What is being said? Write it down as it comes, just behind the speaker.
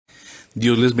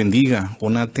Dios les bendiga.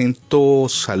 Un atento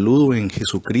saludo en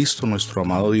Jesucristo, nuestro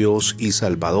amado Dios y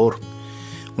Salvador.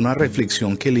 Una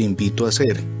reflexión que le invito a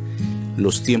hacer.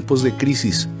 Los tiempos de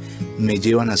crisis me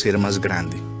llevan a ser más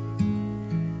grande.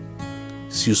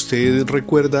 Si usted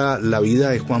recuerda la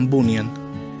vida de Juan Bunyan,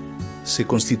 se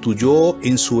constituyó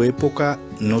en su época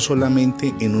no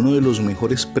solamente en uno de los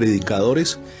mejores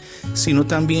predicadores, sino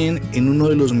también en uno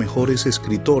de los mejores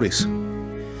escritores.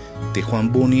 De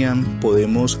Juan Bunyan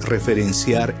podemos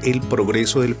referenciar El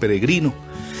progreso del peregrino,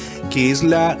 que es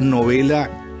la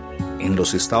novela en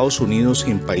los Estados Unidos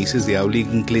y en países de habla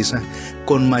inglesa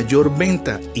con mayor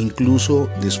venta, incluso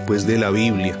después de la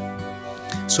Biblia.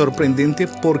 Sorprendente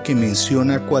porque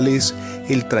menciona cuál es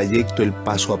el trayecto, el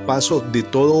paso a paso de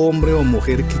todo hombre o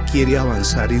mujer que quiere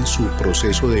avanzar en su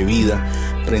proceso de vida,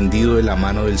 prendido de la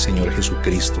mano del Señor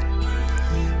Jesucristo.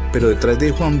 Pero detrás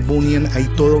de Juan Bunyan hay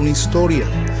toda una historia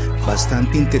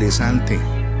bastante interesante.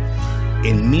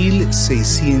 En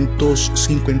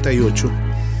 1658,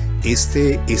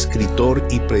 este escritor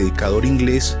y predicador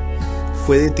inglés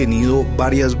fue detenido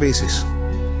varias veces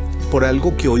por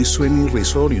algo que hoy suena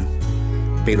irrisorio,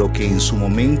 pero que en su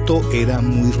momento era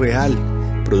muy real,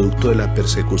 producto de la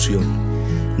persecución.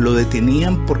 Lo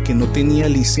detenían porque no tenía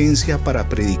licencia para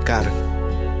predicar.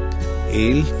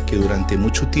 Él, que durante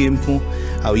mucho tiempo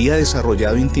había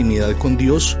desarrollado intimidad con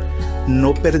Dios,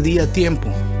 no perdía tiempo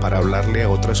para hablarle a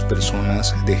otras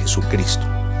personas de Jesucristo.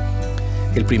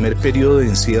 El primer periodo de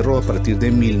encierro a partir de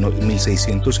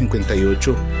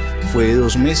 1658 fue de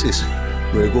 2 meses.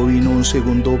 Luego vino un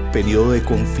segundo periodo de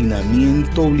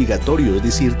confinamiento obligatorio, es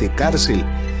decir, de cárcel,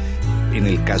 en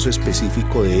el caso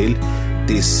específico de él,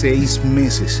 de 6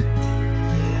 meses.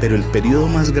 Pero el periodo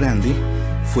más grande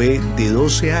fue de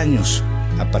 12 años,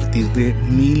 a partir de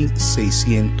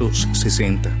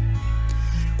 1660.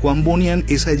 Juan Bunyan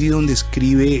es allí donde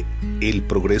escribe El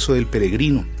progreso del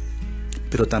peregrino,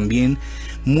 pero también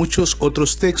muchos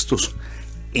otros textos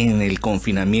en el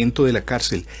confinamiento de la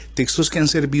cárcel, textos que han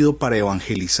servido para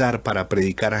evangelizar, para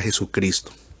predicar a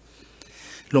Jesucristo.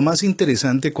 Lo más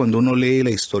interesante cuando uno lee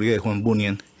la historia de Juan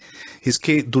Bunyan es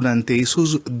que durante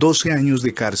esos 12 años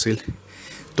de cárcel,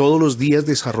 todos los días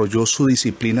desarrolló su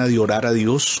disciplina de orar a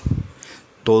Dios,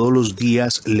 todos los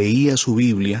días leía su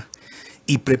Biblia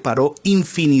y preparó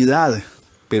infinidad,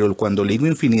 pero cuando le digo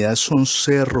infinidad son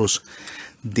cerros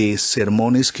de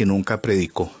sermones que nunca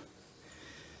predicó.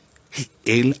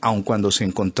 Él, aun cuando se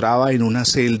encontraba en una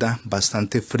celda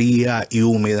bastante fría y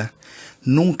húmeda,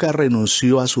 nunca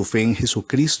renunció a su fe en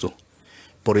Jesucristo.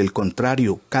 Por el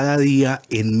contrario, cada día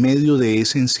en medio de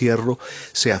ese encierro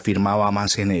se afirmaba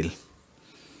más en él.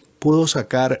 Pudo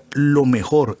sacar lo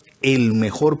mejor, el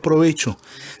mejor provecho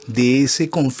de ese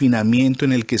confinamiento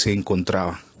en el que se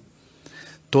encontraba.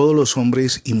 Todos los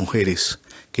hombres y mujeres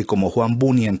que, como Juan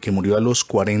Bunyan, que murió a los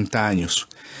 40 años,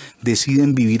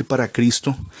 deciden vivir para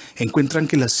Cristo, encuentran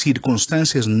que las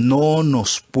circunstancias no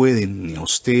nos pueden, ni a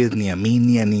usted, ni a mí,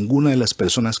 ni a ninguna de las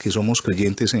personas que somos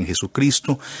creyentes en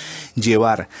Jesucristo,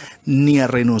 llevar ni a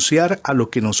renunciar a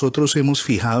lo que nosotros hemos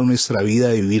fijado en nuestra vida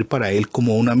de vivir para Él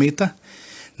como una meta,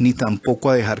 ni tampoco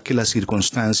a dejar que las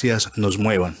circunstancias nos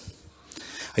muevan.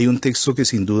 Hay un texto que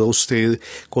sin duda usted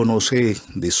conoce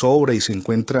de sobra y se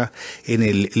encuentra en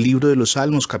el libro de los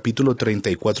Salmos, capítulo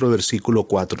 34, versículo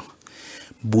 4.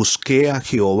 Busqué a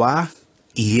Jehová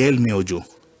y Él me oyó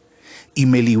y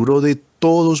me libró de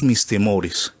todos mis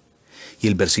temores. Y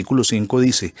el versículo 5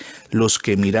 dice, los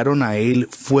que miraron a Él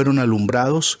fueron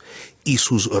alumbrados y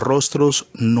sus rostros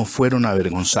no fueron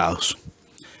avergonzados.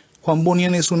 Juan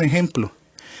Bunyan es un ejemplo.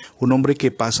 Un hombre que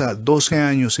pasa 12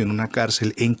 años en una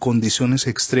cárcel en condiciones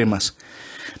extremas,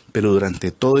 pero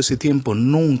durante todo ese tiempo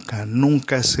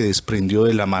nunca se desprendió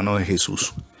de la mano de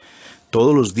Jesús.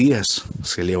 Todos los días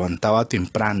se levantaba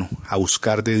temprano a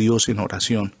buscar de Dios en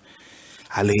oración,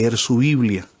 a leer su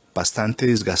Biblia, bastante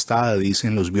desgastada,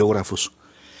 dicen los biógrafos,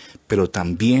 pero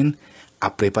también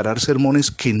a preparar sermones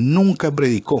que nunca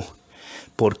predicó,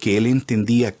 porque él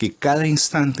entendía que cada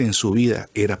instante en su vida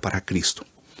era para Cristo.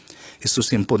 Estos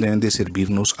tiempos deben de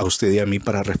servirnos a usted y a mí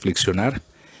para reflexionar.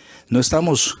 No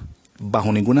estamos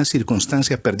bajo ninguna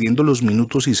circunstancia perdiendo los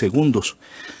minutos y segundos.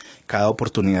 Cada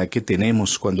oportunidad que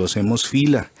tenemos cuando hacemos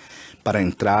fila para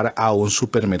entrar a un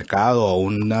supermercado, a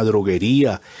una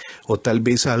droguería o tal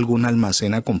vez a algún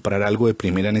almacén a comprar algo de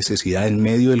primera necesidad en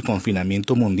medio del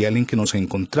confinamiento mundial en que nos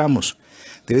encontramos,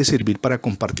 debe servir para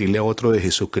compartirle a otro de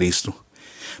Jesucristo.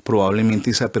 Probablemente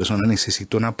esa persona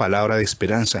necesita una palabra de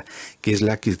esperanza, que es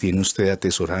la que tiene usted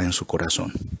atesorada en su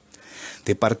corazón.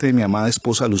 de parte de mi amada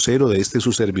esposa Lucero, de este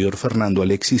su servidor Fernando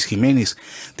Alexis Jiménez,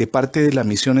 de parte de la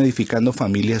misión Edificando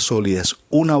Familias Sólidas,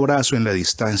 un abrazo en la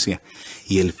distancia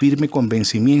y el firme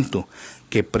convencimiento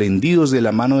que, prendidos de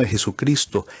la mano de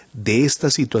Jesucristo, de esta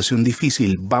situación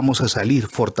difícil vamos a salir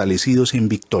fortalecidos en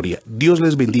victoria. Dios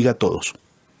les bendiga a todos.